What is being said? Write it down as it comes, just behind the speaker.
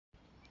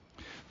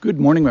Good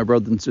morning, my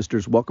brothers and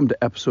sisters. Welcome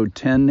to episode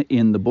 10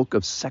 in the book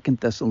of 2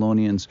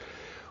 Thessalonians.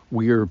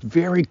 We are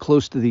very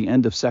close to the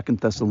end of 2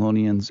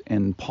 Thessalonians,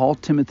 and Paul,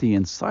 Timothy,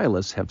 and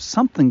Silas have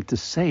something to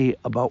say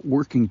about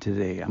working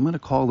today. I'm going to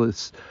call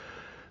this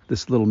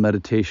little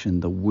meditation,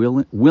 the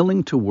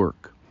willing to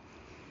work.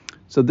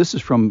 So this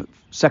is from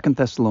 2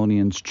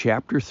 Thessalonians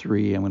chapter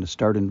 3. I'm going to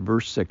start in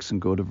verse 6 and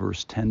go to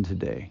verse 10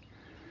 today.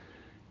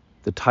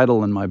 The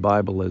title in my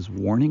Bible is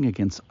Warning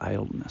Against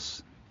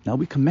Idleness. Now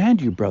we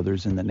command you,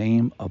 brothers, in the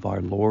name of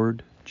our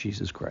Lord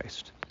Jesus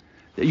Christ,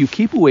 that you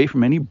keep away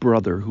from any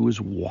brother who is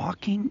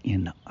walking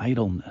in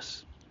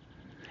idleness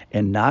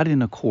and not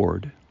in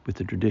accord with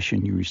the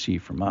tradition you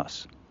receive from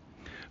us.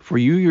 For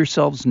you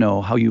yourselves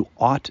know how you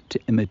ought to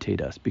imitate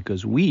us,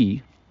 because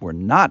we were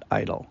not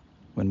idle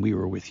when we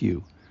were with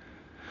you,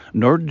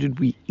 nor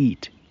did we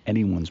eat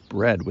anyone's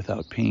bread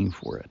without paying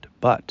for it,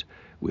 but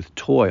with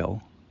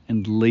toil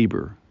and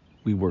labor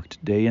we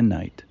worked day and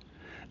night,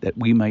 that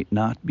we might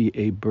not be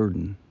a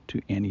burden to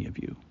any of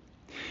you.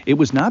 It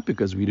was not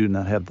because we do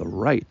not have the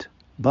right,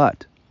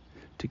 but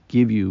to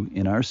give you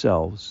in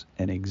ourselves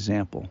an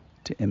example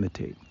to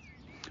imitate.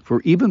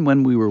 For even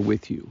when we were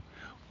with you,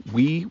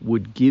 we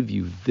would give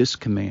you this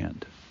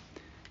command: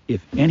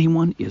 if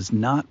anyone is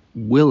not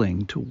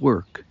willing to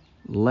work,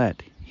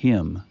 let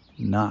him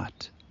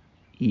not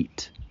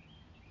eat.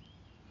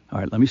 All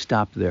right, let me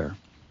stop there.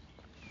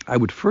 I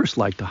would first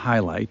like to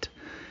highlight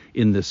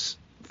in this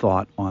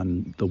thought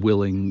on the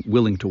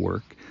willing to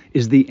work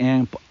is the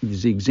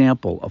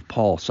example of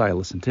Paul,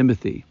 Silas, and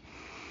Timothy.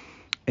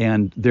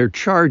 And their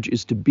charge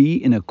is to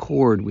be in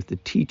accord with the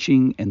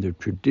teaching and the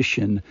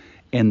tradition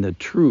and the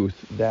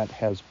truth that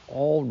has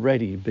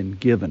already been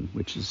given,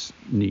 which is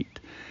neat.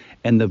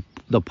 And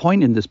the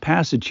point in this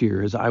passage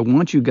here is I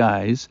want you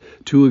guys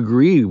to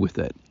agree with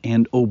it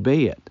and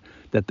obey it,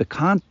 that the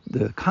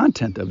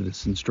content of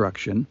this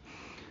instruction,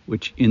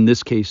 which in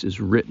this case is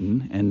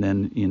written, and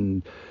then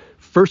in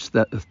First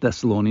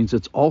Thessalonians,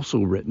 it's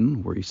also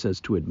written where he says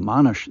to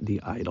admonish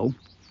the idle.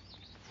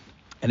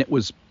 And it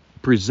was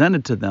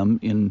presented to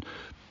them in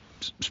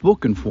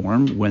spoken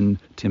form when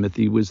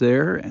Timothy was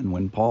there and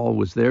when Paul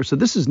was there. So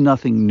this is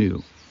nothing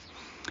new.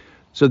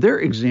 So their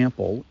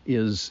example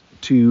is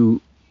one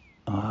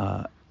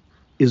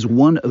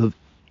of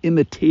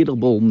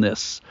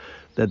imitableness,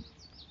 that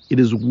it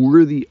is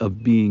worthy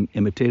of being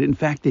imitated. In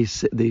fact, they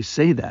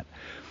say that.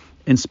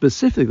 And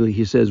specifically,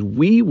 he says,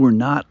 we were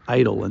not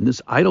idle. And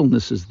this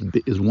idleness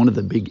is one of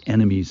the big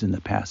enemies in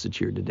the passage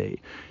here today.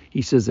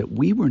 He says that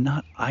we were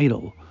not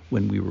idle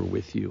when we were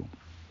with you.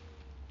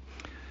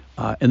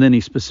 And then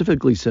he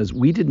specifically says,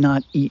 we did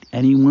not eat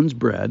anyone's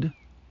bread,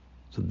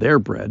 so their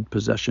bread,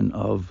 possession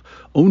of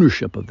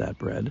ownership of that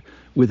bread,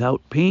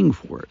 without paying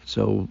for it.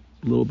 So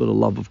a little bit of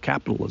love of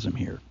capitalism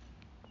here.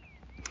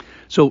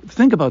 So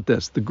think about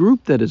this. The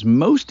group that is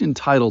most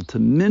entitled to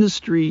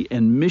ministry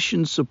and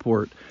mission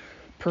support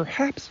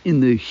perhaps in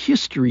the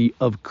history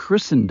of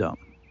Christendom,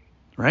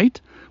 right?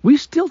 We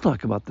still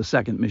talk about the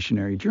second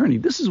missionary journey.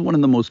 This is one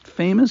of the most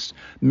famous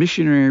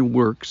missionary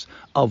works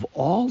of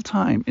all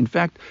time. In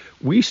fact,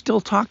 we still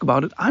talk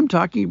about it. I'm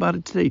talking about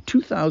it today,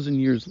 2,000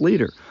 years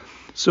later.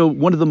 So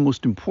one of the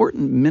most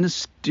important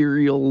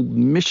ministerial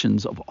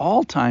missions of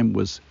all time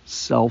was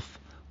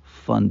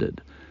self-funded.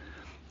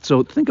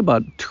 So think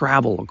about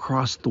travel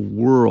across the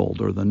world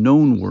or the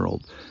known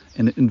world,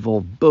 and it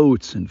involved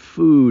boats and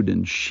food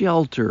and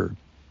shelter.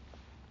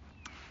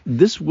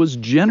 This was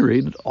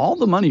generated, all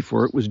the money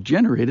for it was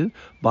generated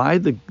by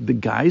the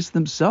guys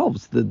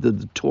themselves,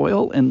 the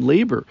toil and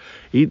labor.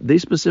 They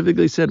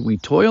specifically said, we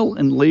toil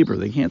and labor.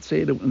 They can't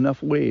say it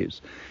enough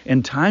ways.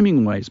 And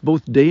timing-wise,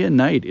 both day and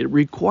night, it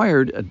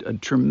required a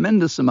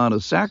tremendous amount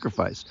of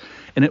sacrifice.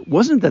 And it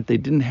wasn't that they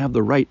didn't have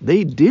the right.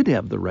 They did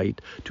have the right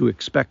to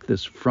expect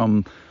this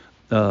from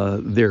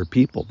their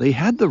people. They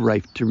had the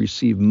right to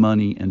receive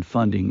money and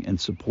funding and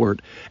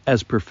support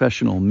as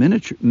professional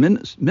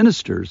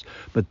ministers,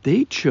 but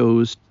they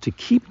chose to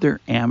keep their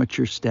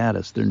amateur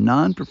status, their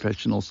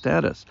non-professional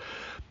status.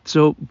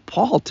 So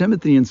Paul,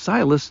 Timothy, and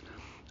Silas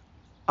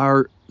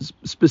are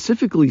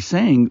specifically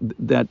saying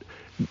that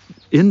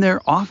in their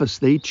office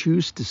they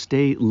choose to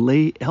stay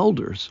lay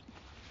elders.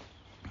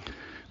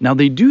 Now,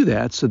 they do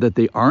that so that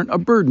they aren't a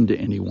burden to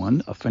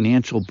anyone, a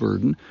financial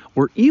burden,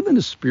 or even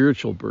a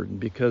spiritual burden,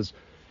 because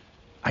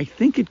I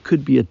think it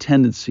could be a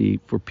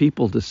tendency for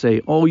people to say,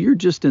 oh, you're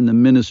just in the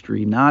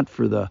ministry, not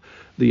for the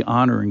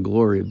honor and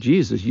glory of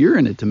Jesus. You're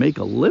in it to make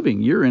a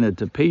living. You're in it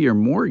to pay your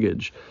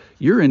mortgage.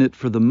 You're in it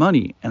for the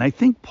money. And I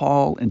think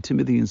Paul and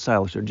Timothy and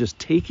Silas are just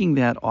taking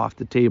that off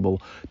the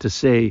table to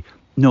say,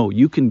 no,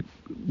 you can,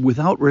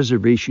 without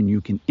reservation, you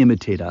can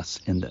imitate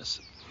us in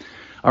this.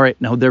 All right,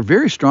 now they're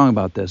very strong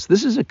about this.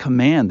 This is a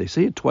command. They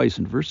say it twice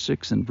in verse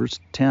 6 and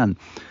verse 10.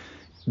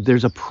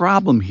 There's a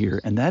problem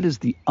here, and that is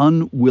the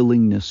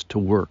unwillingness to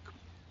work.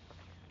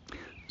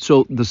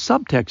 So the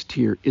subtext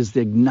here is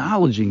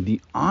acknowledging the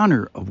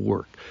honor of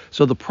work.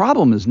 So the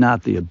problem is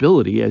not the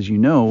ability. As you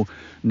know,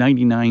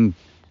 99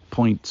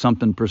 point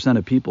something percent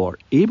of people are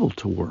able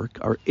to work,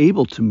 are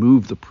able to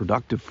move the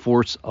productive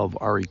force of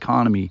our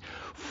economy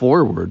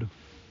forward.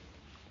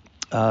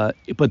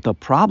 But the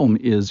problem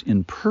is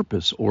in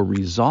purpose or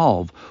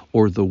resolve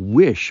or the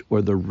wish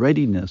or the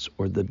readiness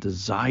or the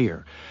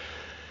desire.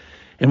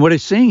 And what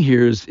it's saying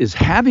here is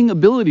having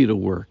ability to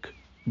work,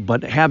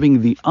 but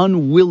having the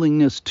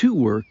unwillingness to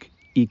work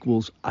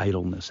equals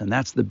idleness. And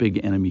that's the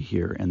big enemy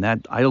here. And that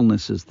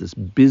idleness is this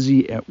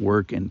busy at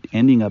work and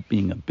ending up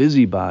being a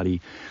busybody.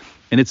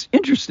 And it's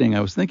interesting. I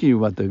was thinking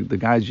about the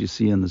guys you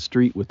see in the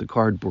street with the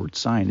cardboard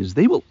sign, is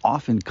they will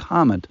often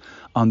comment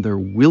on their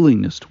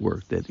willingness to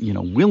work, that,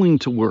 willing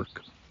to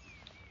work.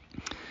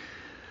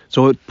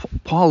 So what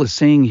Paul is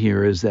saying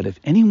here is that if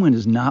anyone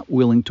is not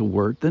willing to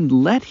work, then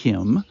let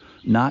him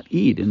not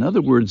eat. In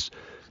other words,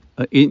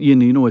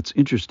 what's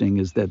interesting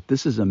is that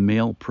this is a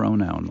male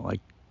pronoun.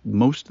 Like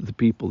most of the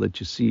people that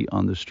you see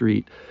on the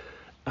street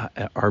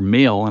are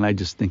male, and I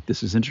just think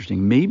this is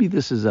interesting. Maybe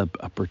this is a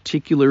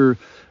particular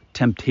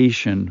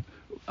temptation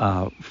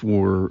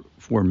for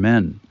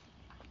men.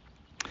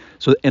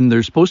 So, and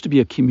there's supposed to be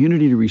a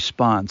community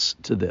response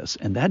to this,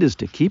 and that is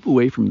to keep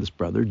away from this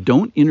brother.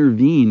 Don't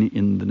intervene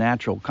in the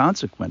natural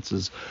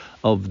consequences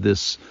of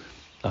this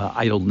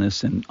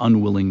idleness and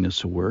unwillingness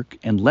to work,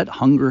 and let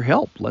hunger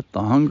help. Let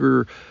the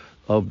hunger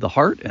of the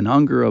heart and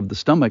hunger of the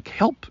stomach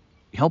help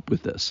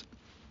with this.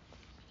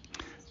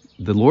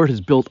 The Lord has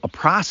built a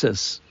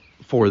process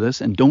for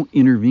this, and don't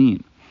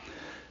intervene.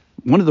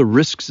 One of the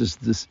risks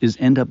is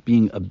end up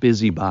being a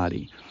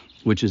busybody,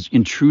 which is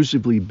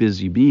intrusively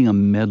busy, being a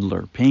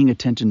meddler, paying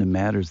attention to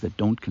matters that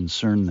don't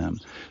concern them.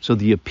 So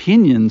the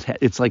opinions,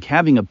 it's like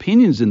having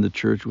opinions in the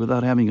church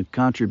without having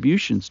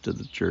contributions to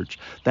the church.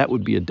 That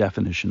would be a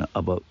definition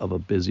of a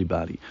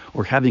busybody.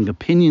 Or having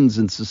opinions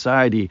in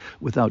society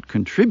without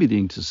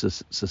contributing to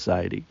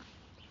society.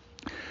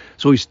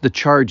 So the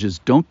charge is,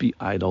 don't be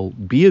idle,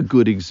 be a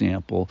good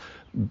example,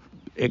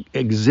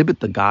 exhibit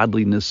the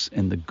godliness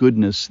and the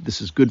goodness.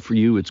 This is good for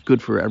you. It's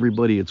good for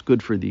everybody. It's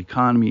good for the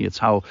economy. It's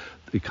how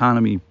the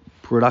economy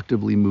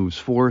productively moves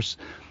forth.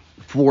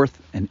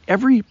 And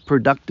every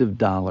productive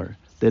dollar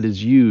that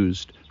is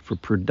used for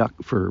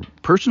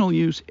personal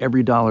use,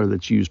 every dollar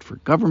that's used for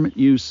government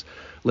use,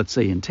 let's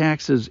say in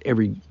taxes,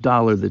 every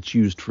dollar that's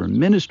used for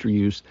ministry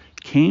use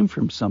came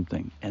from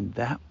something, and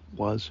that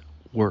was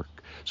work.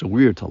 So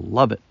we are to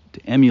love it,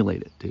 to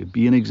emulate it, to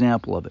be an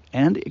example of it,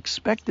 and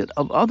expect it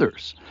of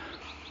others.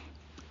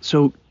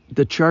 So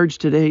the charge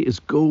today is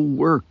go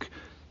work,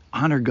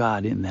 honor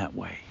God in that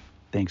way.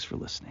 Thanks for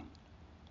listening.